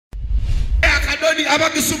akadodi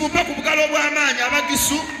abagisu bumba ku bugalo bw'amaanyi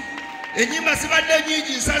abagisu ennyimba zibadde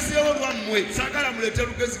nnyingi nsasirewo lwammwe saagala mulete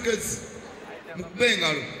lugezigezi mukube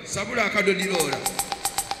engalo sabula akadodi loola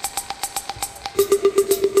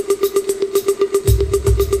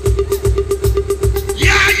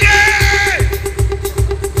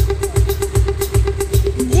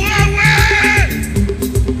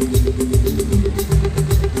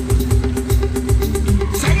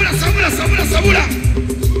sabula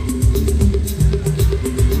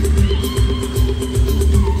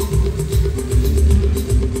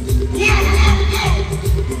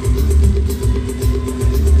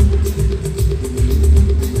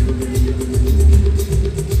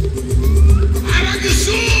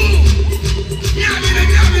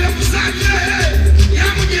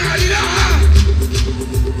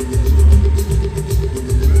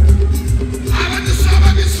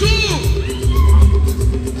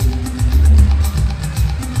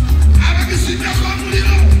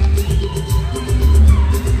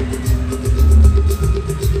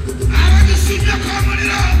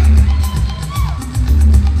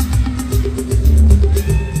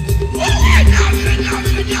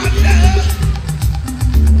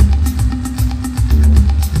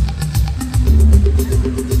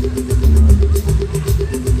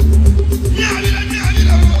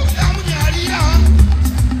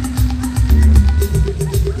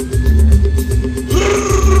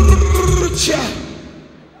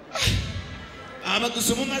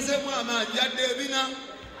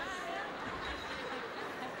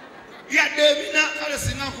yadebina kale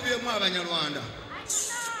singa kubyemu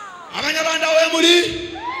abanyarwanda wemuli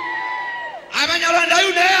abanyarwanda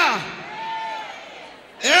yuneya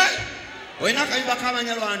oyina akayimba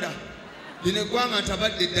k'abanyarwanda lino eggwanga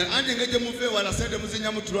ntabadde ddala andi ngeje muve wala sente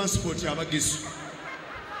muzinya mu transport abagisu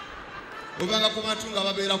obanga ku bantu nga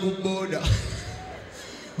babeera ku booda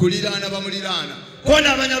kuliraana bamuliraana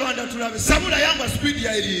kona abanyarwanda tulabe sabula yamba speed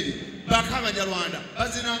ya eriri baka abanyarwanda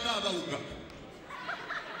bazinanga abawuga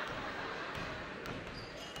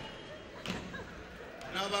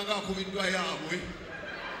nabanga akubiddwa yaabwe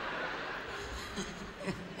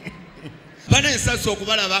bana ensasi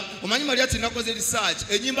okubalaba omanyi Mariachi nakoze research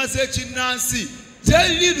ennyimba z'ekinnansi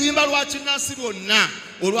teri luyimba lwa kinnansi lwonna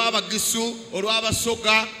olw'abagisu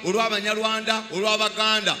olw'abasoga olw'abanyarwanda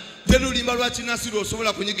olw'abaganda teri luyimba lwa kinnansi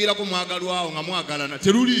lw'osobola kunyigirako mwagalwawo nga mwagalana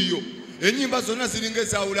teruliiyo ennyimba zonna ziringa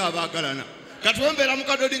ezawula abaagalana kati wembeera mu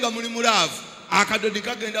kadodi nga muli mulaavu akadodi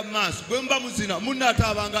kagenda mu maaso bwe muba muzina munna ate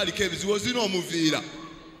abanga aliko ebizibu ozina omuviira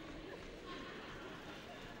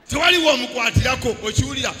tewaliwo omukwatirako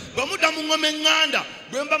okiwulira bamudda mu ngoma eŋŋanda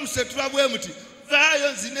bwe mba musetula bwe muti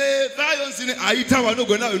vaayo nzine ayita wano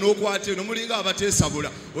gwe nawe n'okwata eno mulinga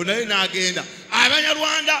abateesabula onaye n'agenda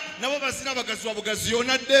abanyarwanda nabo bazina bagaziwa bugazi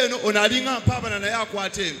yonadde eno ono alinga mpaabana naye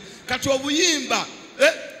akwata eno kati obuyimba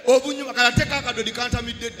obunyuma kalateeka akadodi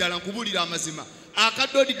kantamidde ddala nkubuulira amazima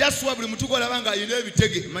akadodi dasuwa buli mutu golaba nga ayina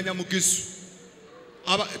ebitege manya mugisu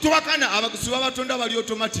tubakana abagisu babatonda bali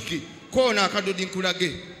otomatiki koona akadodi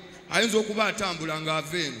nkulage ayinza okuba atambula nga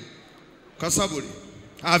aveeno kasabule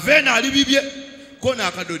aveeno ali bibye koona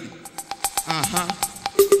akadodi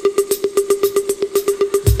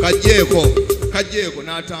kajjeeko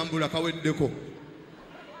n'atambula kaweddeko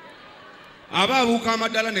aba abuuka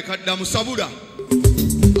amaddala ne kadda musabula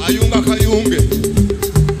ayunga kayunge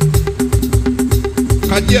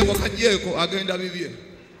kajjeeko agenda bibye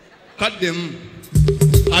kaddemu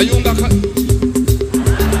ayunga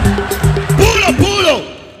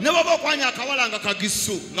puulo ne baba okwanya akawala nga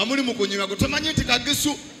kagisu nga muli mu kunyumya gwe tomanyi nti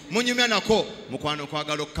kagisu munyumya nako mukwano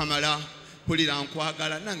okwagala okukamala pulira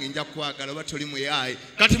nkwagala nange nja kukwagala oba toli muyaayi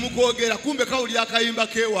kati mukwogera kumbe kawulira akayimba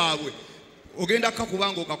kewaabwe ogenda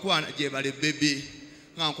kakubanga okakwana gyebale bebe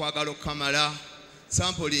nga nkwagala okukamala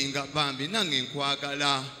sampolinga bambi nange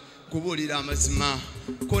nkwagala kubuulira amazima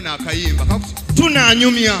ko naakayimba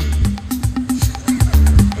tunanyumya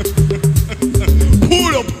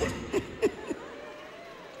puulo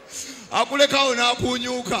akulekawo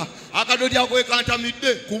n'akunyuuka akadodi ako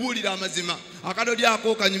ekantamidde kubuulira amazima akadodi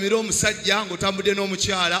ako kanyumira omusajja ng'otambudde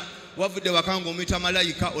n'omukyala wavudde waka ng'omuyita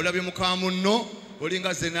malayika olabye mukamunno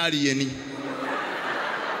olinga zenaliyeni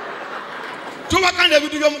tubakanda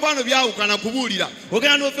ebintu by'omukwano byawukana kubuulira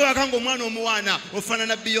ogenda n'ova waka ng'omwana omuwaana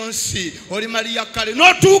ofaanana Beyonce oli Maria Kale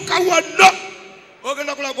n'otuuka wano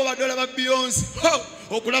ogenda kulaga obadde olaba Beyonce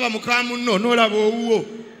okulaba mukamunno n'olaba owuwo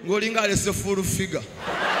ng'olinga alese full figure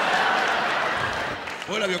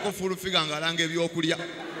olabyeko full figure ng'alanga ebyokulya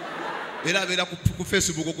era abeera ku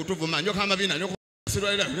Facebook okutuvuma nyoka amabina nyoka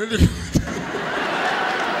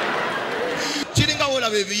kiringa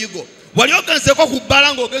olaba ebiyigo wali ogenzeko ku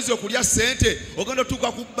bbaala ng'ogenze okulya ssente ogenda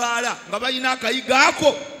otuuka ku bbaala nga balina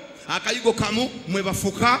akayigo kamu mwe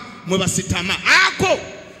bafuka mwe basitama ako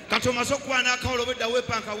kati omaze okwana akawolo obedda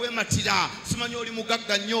weepanka weematira simanyi oli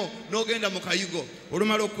mugagga nnyo n'ogenda mu kayigo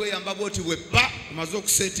olumala okweyamba bwoti webba omaze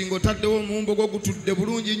okuseetinga otaddewo omuwumbo gwo gutudde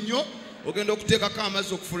bulungi nnyo ogenda okuteekako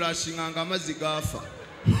amazzi okufulashinga nga amazzi gaafa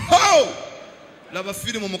laba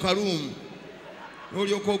firimu mu kaluumu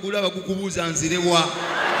n'olyoka ogulaba gukubuuza nzirewa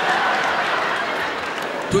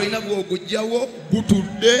tolina bw'ogujjawo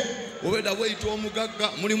gutudde obedda bweyita omugagga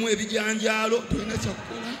mulimu ebijanjaalo tolina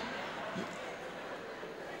kyakukola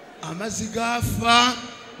amazzi gaafa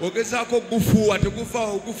ogezaako gufuuwa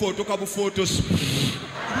tegufaawo ogufa otoka bufootosi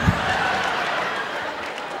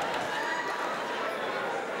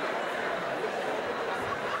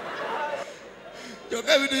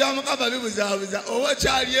kyokka ebintu bya Mukama bibuzaabuza oba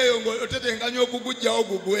kyali eyo ng'otetenkanya okugujjawo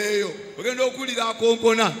gugweyo ogenda okulira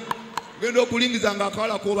akonkona ogenda okulingiza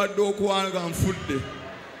ng'akawala k'obadde okuwanga nfudde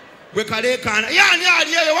bwe kaleekaana yaani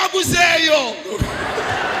ali eyo waguzeeyo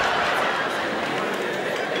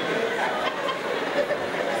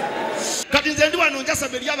kati nze ndi wano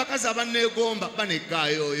njasaba eri abakazi abanneegomba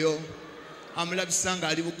baneggaayo oyo amulabisa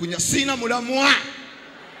ng'ali bukunya siina mulamwa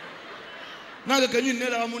nange kenyini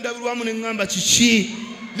neeraba mundabirwamu ne ŋŋamba kiki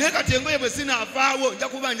naye kati engoye bwe sinaavaawo nja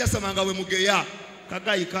kuba njasama nga bwe mugeya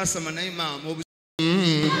kagayi kaasama naye maama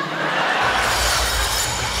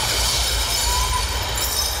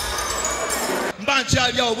mba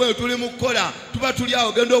nkyali awo bwe tuli mu kukola tuba tuli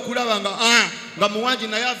awo genda okulaba nga Muhangi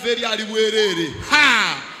naye ava eri ali bwereere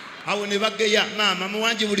awo ne bageya maama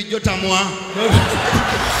Muhangi bulijjo tamwa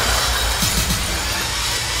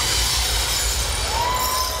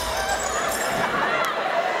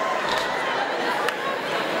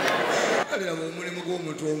aliraba omulimu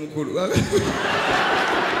gw'omuntu omukulu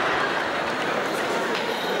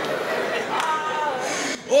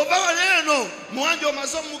oba waleeno Muhangi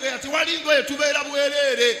omaze omugeya tewali ngoye tubeera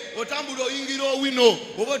bwereere otambula oyingira owino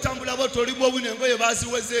oba otambula bo tolimu owino engoye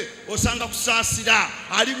baziweze osanga kusaasira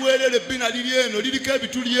ali bwereere ebbina liri eno liriko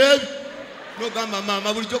ebituli ebi n'ogamba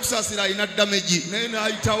maama bulijjo kusaasira alina dameji naye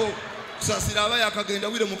n'ayitawo kusaasira aba yakagenda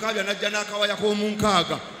wire mukabya n'ajja n'akawaya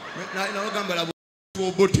k'omunkaaga n'ogamba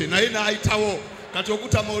labobote naye n'ayitawo kati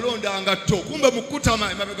okutama olonda ngatto kumbe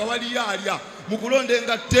mukutama emabega waliyo alya mukulonda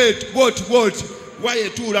engatte bwoti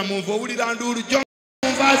wayetuula munva owulira nduulu jo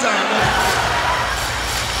munva zange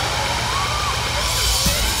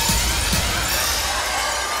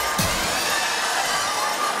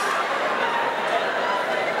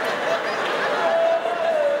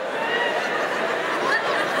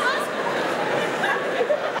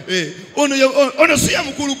ono si ye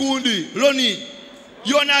mukulu gundi loni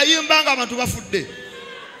yona ayimba nga abantu bafudde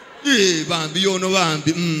bambi yono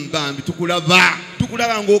bambi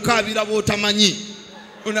tukulaba ng'okaabira b'otamanyi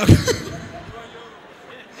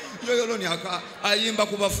yoyo loni ayimba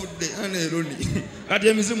ku bafudde ane loni kati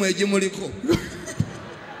emizimu egimuliko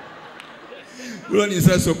loni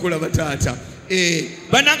nsasa okulaba taata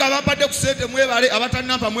bannanga abampadde ku ssente mwebale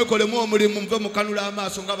abatanampa mwekolemu omulimu muve mukanula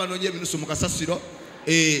amaaso nga banoonya ebinusu mu kasasiro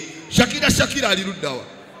Shakira ali luddawa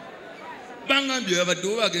bangambye babadde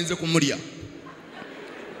oba bagenze kumulya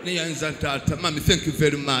neyanza taata mami thank you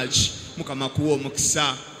very much mukama kuwa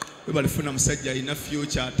omukisa webalifuna musajja alina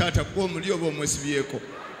future taata kuwa omuli oba omwesibyeko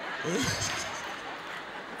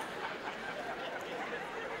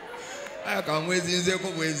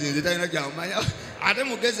akamwezinzeeko bwezinze talina gyamanya ate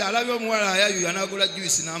mugezi alabye omuwala ayayo yanagula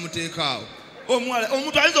juice n'amuteekaawo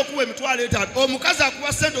omuntu ayinza okuwa emitwalo 3 omukazi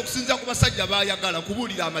akuwa ssente okusinza ku basajja bayagala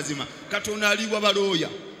kubuulira amazima katonda aliwa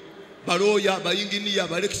balooya bayinginiya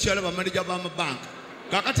balekikyala bamaneja b'amabanka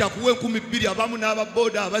kakati akuwa 2,000 abamu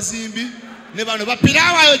n'ababoda abazimbi ne bano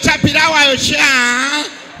bapirawayo kya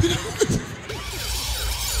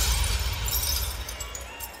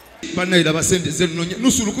banaira basente zenonya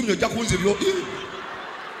nusu 10 ojja kunzibyo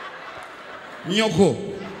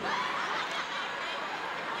nyoko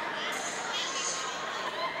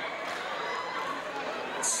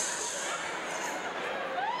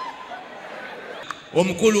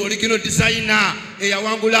omukulu olikino designer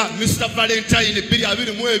eyawangula Mr. Valentine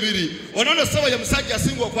 2022 onono sawa ya musajja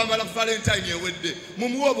asinga okwambala ku Valentine ewedde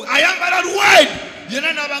mumuwobu ayambala luwed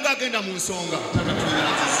yena nabanga agenda mu nsonga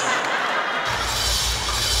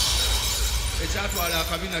ekyatwala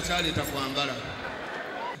akabina kyaleeta kwambala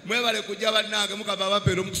mwebale kujja bannange mukaba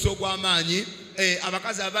bapeera omukisa ogw'amaanyi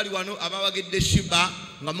abakazi abali wano abawagidde shiba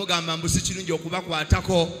nga mugamba mbusi kirungi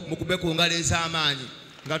okubakwatako mukube ku ngalo ez'amaanyi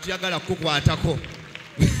nga tuyagala kukwatako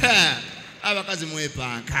abakazi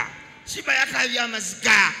mwepanka shiba yakabya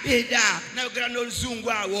amaziga eda nayogera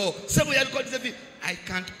n'oluzungu awo sebo yalikodize I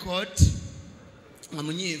can't quote. I'm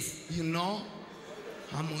a you know,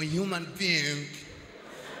 I'm a human being,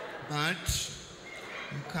 but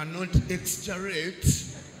you cannot exaggerate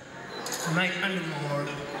my animal.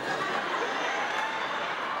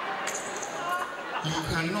 You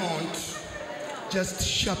cannot just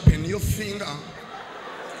sharpen your finger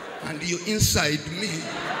and you're inside me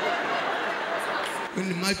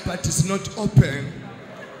when my part is not open.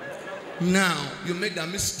 Now you made a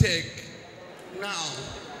mistake. Now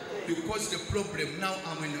you caused the problem. Now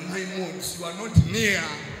I'm in my moods. You are not near.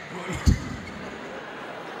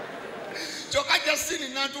 Choka jasini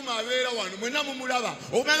natuma abera wano mwena mumulaba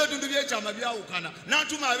omanga tundu byechama byawukana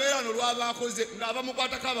natuma abera wano lwaba akoze ngaba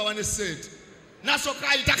mukwata kaba wane set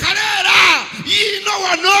nasoka itakalera yino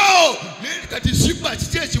wano kati shikwa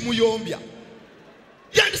kichechi muyombya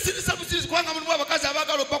yandi sinisa busisi kwanga munwa bakazi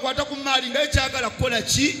abagalo bakwata ku mali nga ekyagala kukola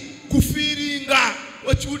ki kufiringa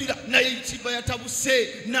okiwulira naye kiba yatabuse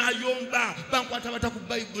nayomba bankwata bata ku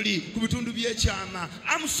Bayibuli ku bitundu by'ekyama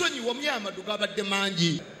amusonyi womyama dugabadde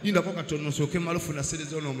mangi linda ko katono soke malufu na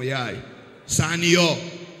sereze ono muyayi saniyo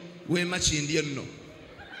we machindi enno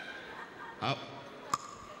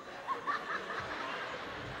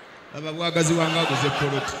ababwagazi wanga guze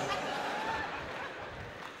poloti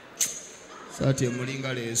sati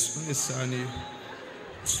emulinga lesu esaniyo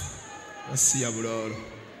asiya bulolo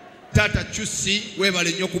Tata Chusi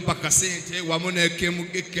webale nnyo kumpa kasente wamoneke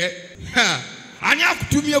mugike ani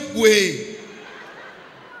akutumye gwe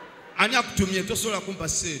ani akutumye tosola kumpa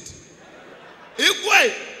sente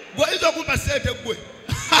igwe gwe izo kumpa sente gwe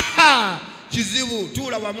kizibu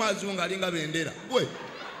tula wa mwazi nga alinga bendera gwe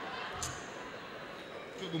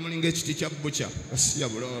tugumulinga ekiti kya bucha asiya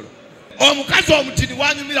bulolo omukazi omutini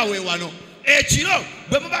wanyumira we wano ekiro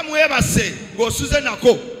bwe muba mwebase ng'osuze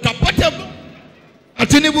nako kapotemu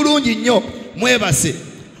atini bulungi nnyo mwebase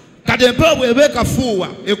kadempe bwebe kafuwa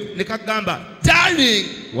ne kagamba darling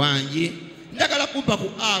wanji ndagala kumpa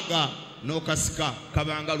ku aga n'okasika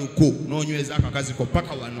kabanga luku n'onyweza akakazi ko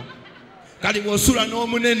paka wano kali bw'osula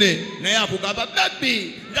n'omunene naye akugamba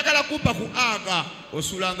baby ndagala kumpa ku aga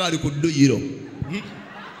osula nga ali ku dduyiro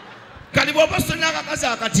kali bw'obasonya akakazi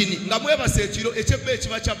akatini nga mwebase ekiro ekyebbe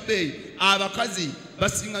ekiba kya bbeeyi abakazi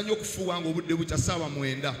basinga nnyo okufuuwa ng'obudde bukya ssaawa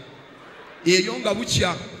 9 eyo nga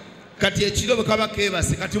bukya kati ekiro bwe kaba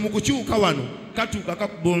kebase kati mu kukyuka wano katuuka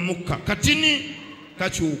kakuba omukka katini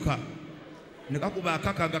kakyuka ne kakuba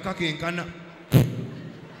akaka nga kakenkana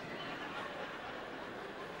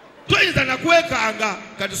toyinza nakwekanga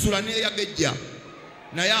kati sula neeyagejja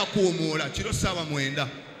naye akuumula kiro ssaawa 9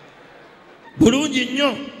 bulungi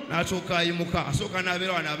nnyo n'asooka ayimuka asooka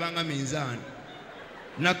n'abeera wano abanga minzaani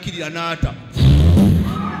nakkirira n'ata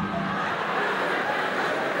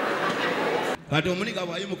kati omuniga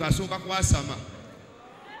bwayimuka asooka kwasama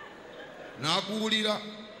n'akuwulira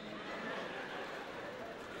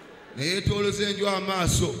neyeetooloza enju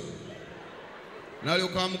amaaso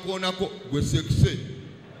n'alyoka amukoonako gwe sekise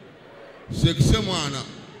mwana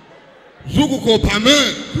zukuka opame